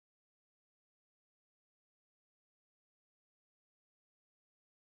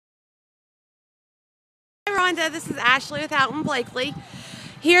Rhonda. This is Ashley with Houghton Blakely.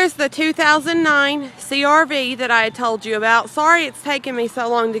 Here's the 2009 CR-V that I had told you about. Sorry it's taken me so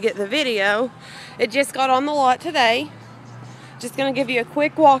long to get the video. It just got on the lot today. Just going to give you a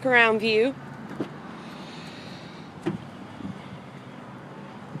quick walk around view.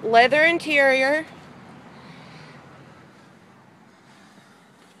 Leather interior.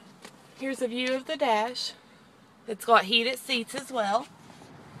 Here's a view of the dash. It's got heated seats as well.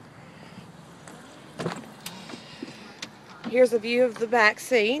 Here's a view of the back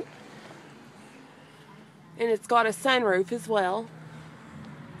seat. And it's got a sunroof as well.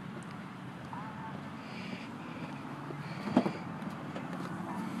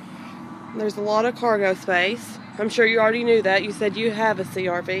 There's a lot of cargo space. I'm sure you already knew that. You said you have a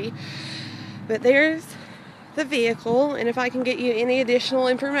CR-V. But there's the vehicle, and if I can get you any additional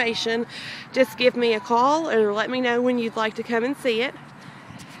information, just give me a call or let me know when you'd like to come and see it.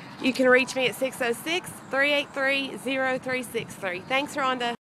 You can reach me at 606-383-0363. Thanks,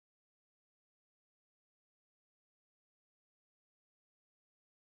 Rhonda.